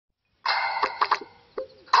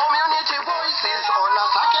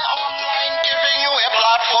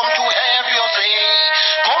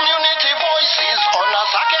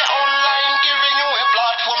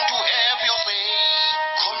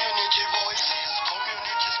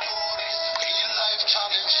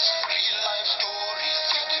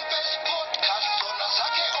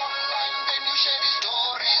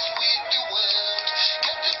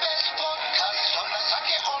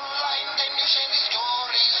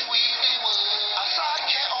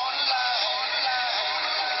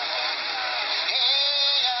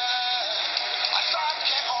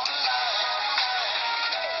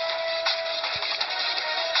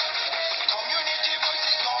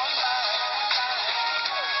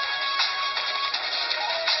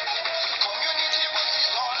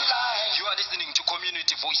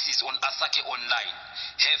Voices on Asake Online.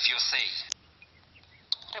 Have your say.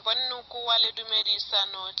 Reboni Noko wa le dumedisa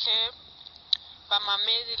notlhe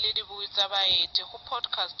bamamedi le dibui tsa baeti go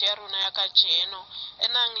podcast ya rona ya kajeno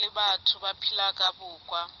enang le batho ba phela ka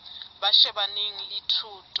bokwa ba shebaneng le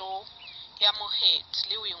thuto ya mohetsi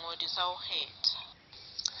le boingodisa ho kgetha.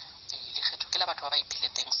 Dikgetho ke la batho ba ba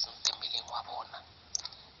iphiletseng sentle mmeleng wa bona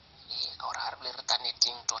ka gore ha re bile re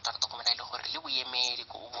tanetseng tota re tokomela ile gore le boemedi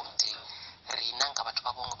ko bo teng re inang ka batho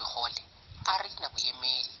ba bongwe begole a re ina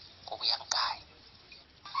boemedi go bo yang kae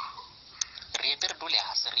re epe re dule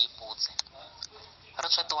ha se re ipotse re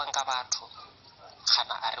tshwetwang ka batho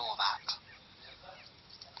gana a re o batho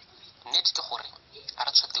nnete ke gore a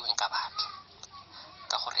re tshwetweng ka batho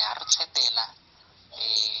ka gore ha re tshwetela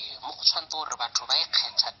mo go tshwanetse gore batho ba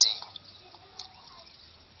ikgetha teng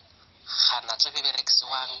gana tse be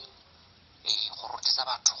berekisiwang go rutisa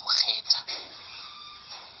batho go kgetha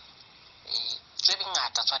tse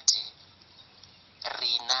bengata tswa teng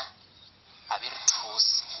rena a be re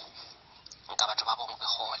thuse nka batho ba bongwe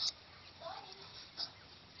begole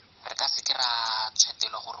re ka se ke ra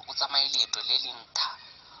tshwetelo gore o tsamaye leeto le lentha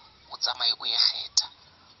o tsamaye o ekgetha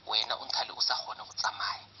wena o nthale o sa kgone go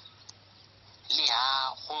tsamaya le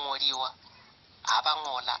ha go ngodiwa a ba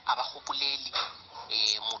ngola a ba gopolele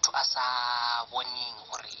motho a sa boneng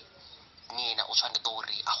gore nena o tshwanetse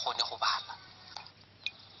gore a kgone go bala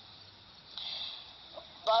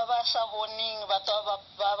ba sa boneng batho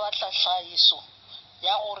ba batla tlhagiso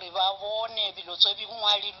ya gore ba bone dilo tse di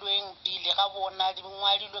ngwadilweng pele ga bona di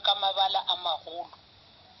ngwadilwe ka mabala a magolo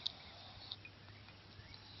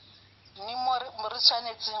ni mo re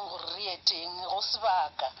tshwanetseng gore re ye teng go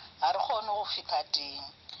sebaka ga re kgone go feta teng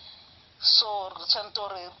so re tshwanetse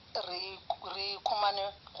gore re khumane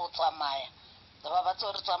go tsamaya ba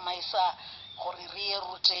batla re tsamaisa gore re ye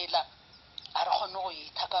rutela a re kgone go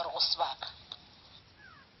itha ka re go sebaka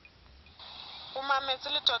O mametse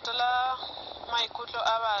le tota la maikutlo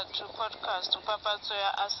a batho podcast o papatso ya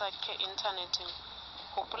Asake interneteng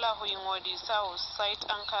gopola go ingodisa ho site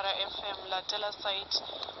Ankara FM latela site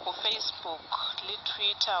ho Facebook le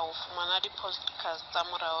Twitter ho fumana di-podcast tsa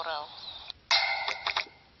moraorao.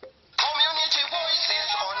 Community voices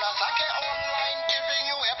on Asake Online, giving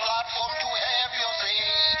you a platform to have your say.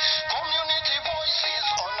 Community voices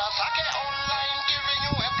on Asake Online, giving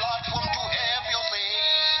you a platform to have your say.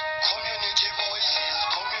 Community voices,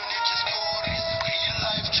 community stories, real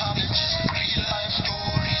life challenges, real life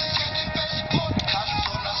stories. Get the best podcasts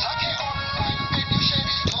on Asake Online, then you share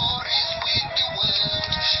the stories with the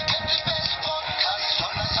world. Get the best podcasts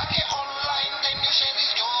on Asake Online, then you share the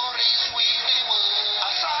stories with the world.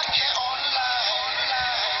 Asake Online.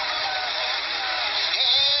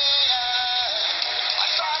 Yeah.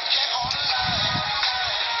 Asake Online.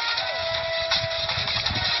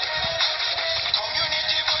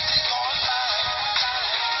 Community voices online.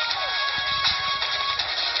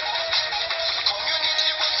 Community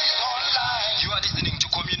voices online. You are listening to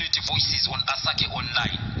Community Voices on Asake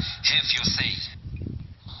Online. Have your say.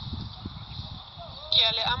 Ke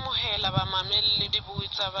a le amohela bamamedi le dibui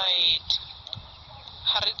tsa baeti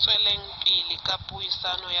ha re tsweleng pele ka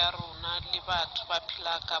puisano ya rona le batho ba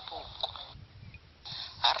phela ka bokwa.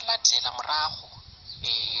 ha re latela morago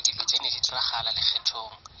dilo tse ne di diragala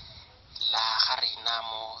lekgethong la ga rena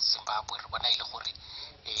mo Zimbabwe re bona ile gore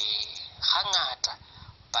ga ngata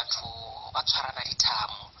batho ba tshwarana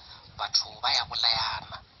dithamo batho ba ya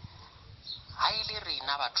bolayana ha ile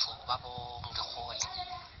rena batho ba bongegole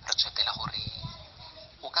re tshwetela gore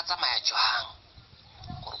o ka tsamaya jwang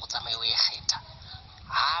gore o tsamaye o ekgetha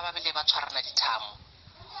ha ba bile ba tshwarana dithamo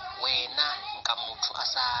wena nka motho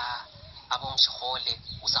a bongegole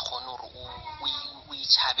o sa kgone gore o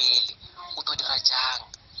itšhabele o tlo dira jang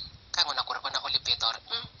ka ngwana gore bona go le peta gore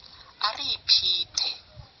a re iphithe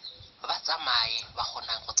ba tsamaye ba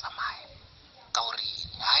kgonang go tsamaya ka gore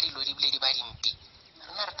ha dilo di bile di ba dimpi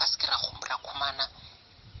rena re ka se ke ra khumana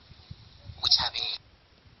botšhabelo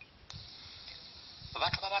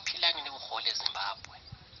batho ba ba phelang le bogole Zimbabwe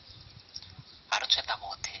a re tshweta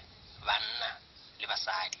bothe banna le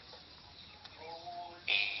basadi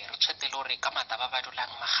re tshwetele gore ka mataba ba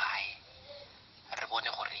dulang magae re bone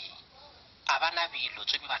gore a bana bilo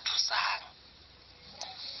tse ba thusang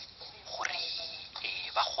gore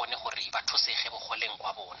ba kgone gore ba thusege bogoleng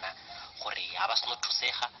kwa bona gore ha ba seno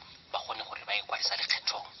thusega ba kgone gore ba ikwadisa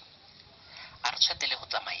lekgethong a re tshwetele go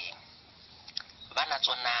tsamayeng bana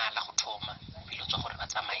tsona la go thoma bilo tsa gore ba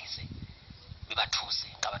tsamaise be ba thuse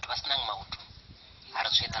ka batho ba senang maoto a re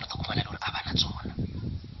tshweta re tokomana le gore a bana tsona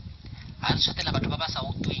a re tshwetela batho ba ba sa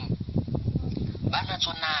utlwing bana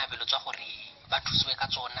tsona bilo tsa gore ba thusiwe ka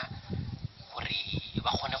tsona gore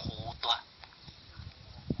ba kgone go utlwa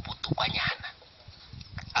bohlokwaanyana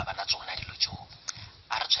a bana tsona dilo tšeo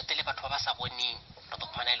a re tshwetele batho ba ba sa boneng re tlo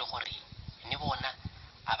fumana e le gore ne bona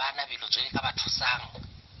a bana bilo tse ka ba thusang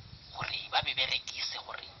gore ba berekise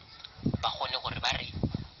gore ba gone gore ba re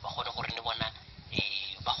ba gone gore ne bona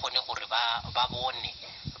ba gone gore ba bone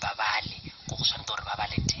ba bale go tshwanetse gore ba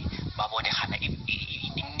bale teng ba bone gana e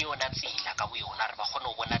yona tsela ka bo yona re ba gone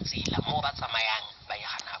go bona tsela mo ba tsamayang ba ye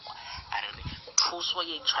gana kwa a re thuso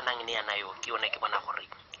ye tshwanang ne yana yo ke yona ke bona gore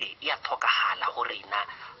e a tlhokagala go rena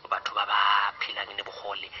batho ba ba phelang ne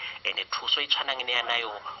bogole ene thuso e tshwanang ne yana yo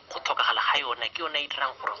go tlhokagala ga yona ke yona e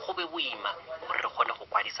dirang gore go be boima gore re gone go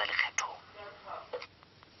kwadisa lekgetho.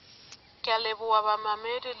 Ke a leboa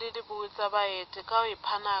bamamedi le dibui tsa baeti ka go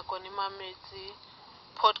ipha nako ne mametse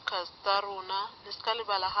podcast tsa rona le ska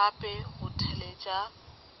lebala gape go theletša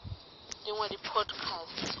dingwe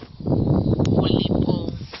di-podcast go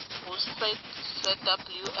Lipong go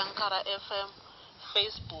ZW Ankara FM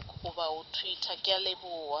Facebook goba go Twitter. Ke a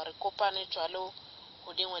leboa re kopane jalo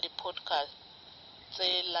go dingwe di-podcast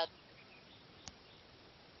tse